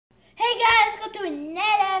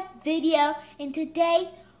video, and today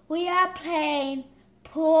we are playing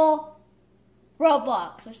Pool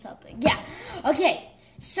Roblox or something. Yeah, okay,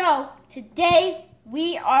 so today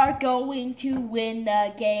we are going to win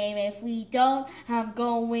the game. If we don't, I'm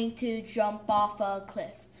going to jump off a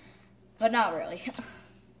cliff, but not really.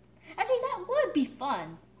 Actually, that would be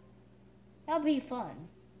fun. That would be fun.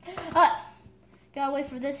 Gotta wait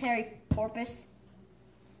for this hairy porpoise.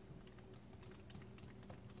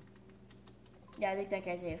 Yeah, I think that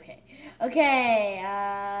guy's okay. Okay,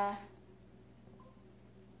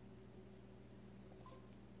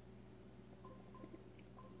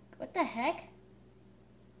 what the heck?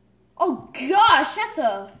 Oh gosh, that's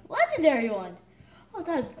a legendary one. Oh,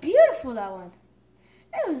 that was beautiful, that one.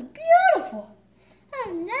 That was beautiful.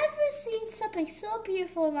 I've never seen something so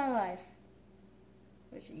beautiful in my life.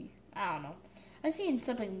 I don't know. I've seen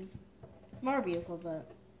something more beautiful, but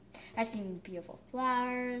I've seen beautiful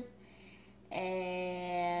flowers.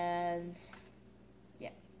 And yeah,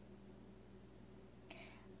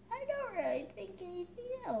 I don't really think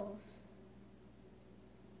anything else.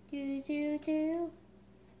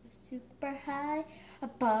 Super high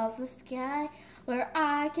above the sky, where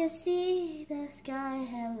I can see the sky.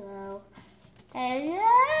 Hello,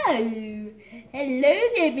 hello, hello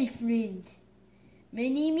there, my friend. My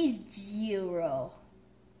name is Jiro.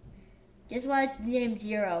 Guess why it's named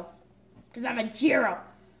Jiro? Because I'm a Jiro.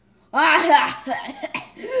 Okay.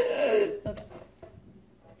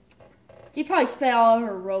 She probably spent all of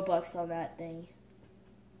her Robux on that thing.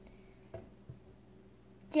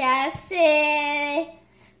 Jessie!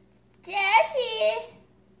 Jessie!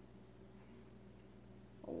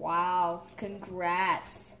 Wow,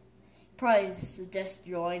 congrats. Probably just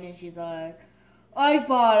joined and she's like, I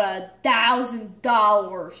bought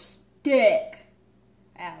 $1,000 stick.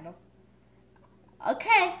 I don't know.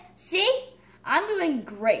 Okay, see? I'm doing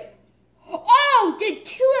great. Oh, did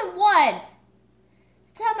 2 in 1.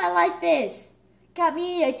 That's how my life is. Got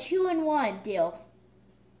me a 2 in 1 deal.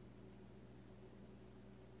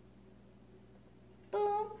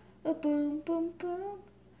 Boom, boom, boom, boom, boom,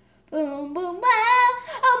 boom, boom,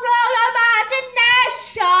 around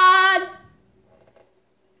imagination.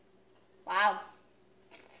 Wow,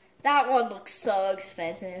 that one looks so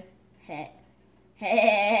expensive.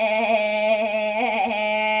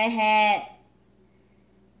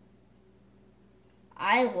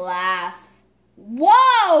 I laugh.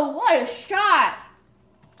 Whoa! What a shot!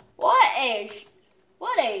 What a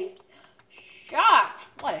shot!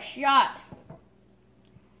 What a shot!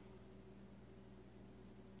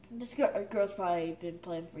 This girl's probably been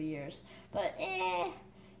playing for years, but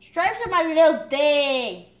stripes are my little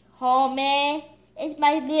thing, homie. It's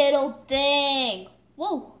my little thing.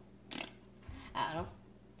 Whoa! I don't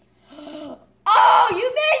know. Oh,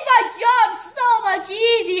 you made my job so much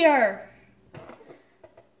easier.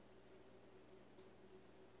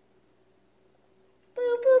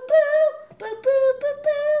 Boo, boo, boo, boo, boo, boo,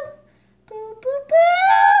 boo, boo, boo, boo.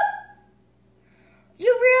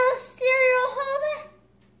 You real serial homie?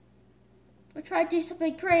 We'll try to do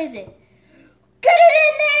something crazy. Get it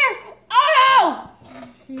in there! Oh no!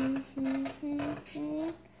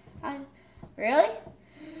 Really?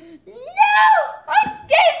 No! I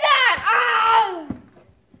did that! Ah!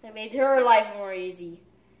 That made her life more easy.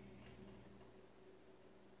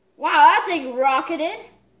 Wow, that thing rocketed.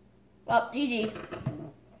 Well, GG.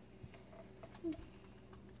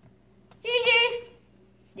 GG!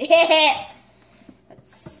 Yeah! That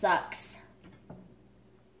sucks.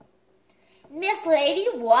 Miss Lady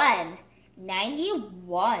won.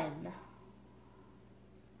 91.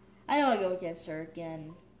 I don't want to go against her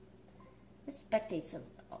again. Let's spectate some.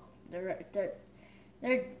 Oh, they're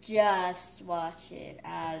just watching.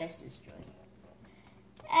 Let's just join.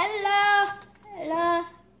 Hello! Hello!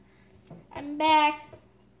 I'm back.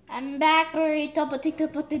 I'm back, burrito, potato.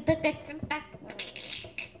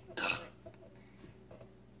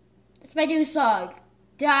 It's my new song,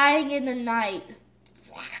 Dying in the Night.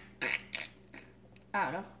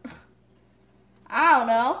 I don't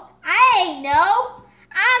know. I ain't know.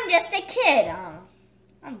 I'm just a kid. I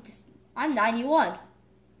don't know. I'm 91.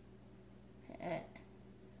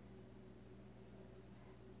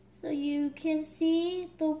 So you can see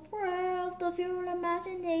the world of your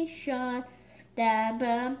imagination. Da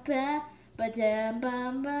bum ba ba da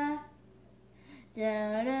bum ba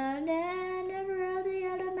da da da, the world of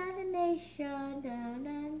your imagination. Da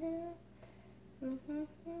da da.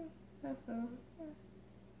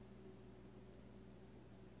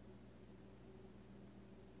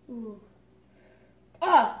 Ooh.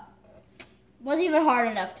 Ah! Wasn't even hard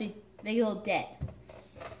enough to make a little dent.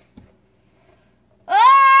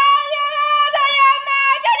 Oh, you're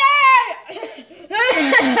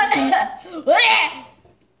imagining!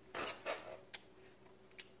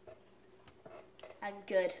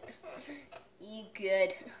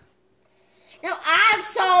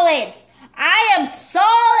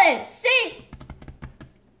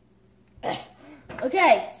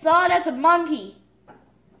 saw it as a monkey.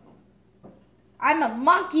 I'm a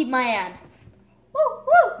monkey man. Woo,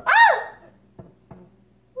 woo, ah!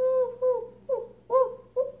 Woo, woo, woo, woo,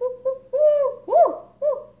 woo, woo, woo, woo,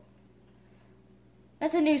 woo.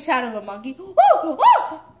 That's a new sound of a monkey. Woo, woo, woo,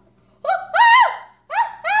 ah,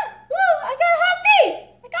 I got hot feet.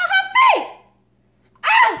 I got hot feet.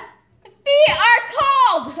 Ah, my feet are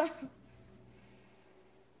cold.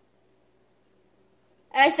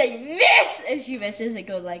 And I say miss, and she misses. It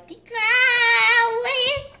goes like,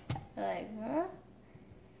 like, huh?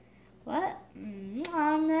 What? What's in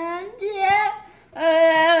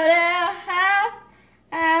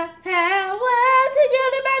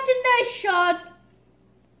your imagination?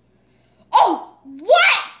 Oh,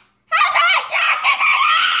 what? How did I get it?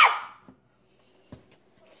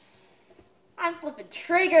 I'm flipping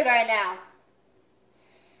triggered right now.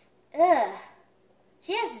 Ugh.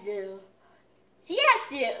 She has to. Has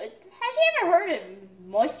she ever heard of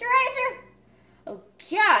moisturizer? Oh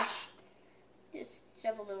gosh. Just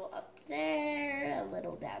shove a little up there, a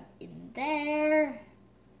little down in there.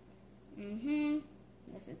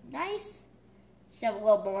 This is nice. Shove a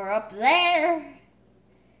little more up there.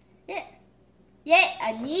 Yeah,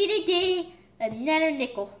 I need another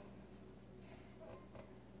nickel.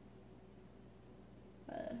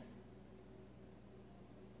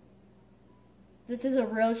 This is a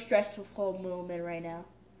real stressful moment right now.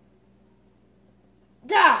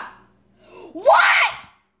 Duh! What?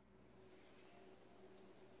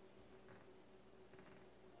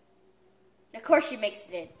 Of course she makes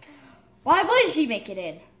it in. Why wouldn't she make it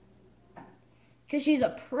in? Because she's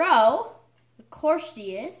a pro. Of course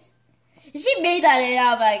she is. If she made that in,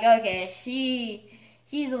 I'm like, okay, she's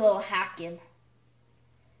a little hacking.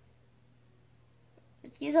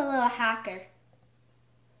 She's a little hacker.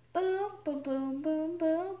 Boom, boom, boom, boom,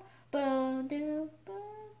 boom, boom, boom, boom,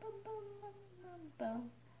 boom, boom,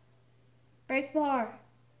 boom. Break bar.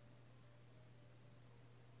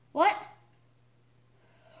 What?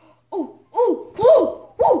 Ooh, ooh, ooh,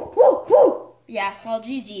 ooh, ooh, ooh. Yeah, well,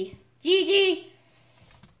 GG. GG.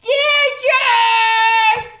 GG!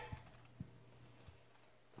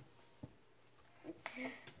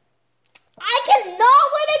 I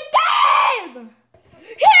cannot win a game!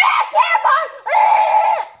 Hit it, Cameron!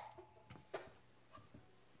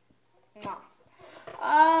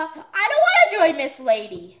 I don't want to join Miss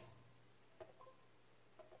Lady.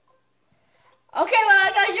 Okay, well,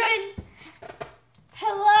 I gotta join.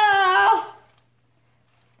 Hello.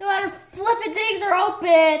 No matter flipping things are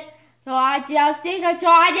open, so I just think I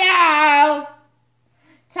join you.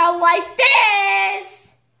 So like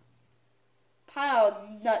this. Pile of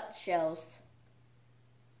nutshells.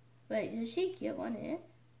 Wait, did she get one in?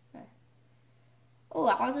 Oh,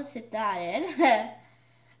 I'll just hit that in.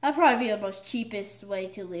 That'd probably be the most cheapest way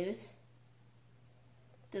to lose.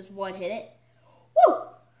 Just one hit it. Woo!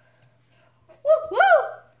 Woo! Woo!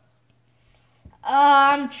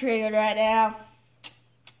 I'm triggered right now.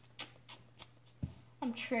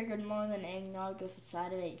 I'm triggered more than eggnog with a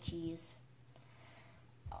side of it cheese.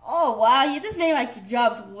 Oh, wow. You just made my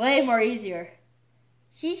job way more easier.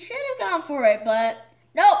 She should have gone for it, but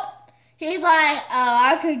nope. She's like,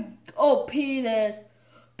 I could OP this.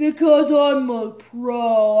 Because I'm a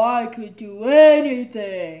pro, I could do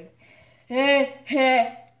anything. Hey,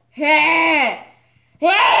 hey, hey,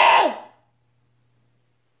 hey!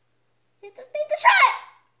 You just made the shot!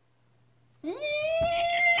 No!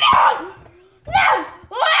 No!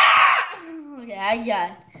 Ah! Okay, I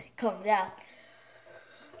got it. Calm down.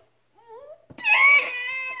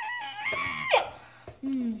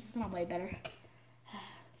 Not way better.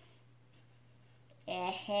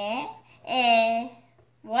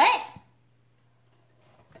 What?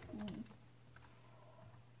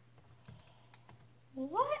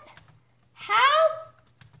 What? How?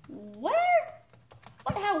 Where?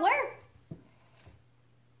 What? How? Where?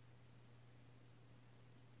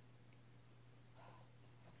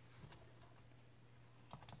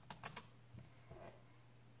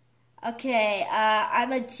 Okay,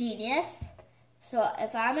 I'm a genius. So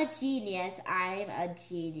if I'm a genius, I'm a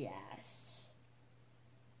genius.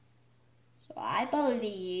 So I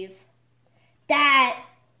believe that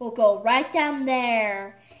will go right down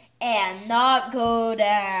there and not go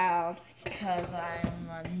down because I'm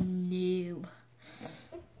a noob.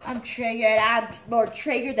 I'm triggered. I'm more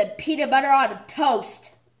triggered than peanut butter on a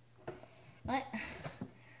toast. What?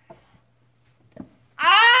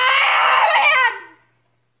 Ah,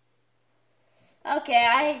 man! Okay,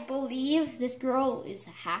 I believe this girl is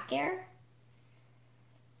a hacker.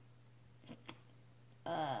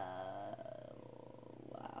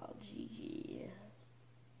 Wow, GG.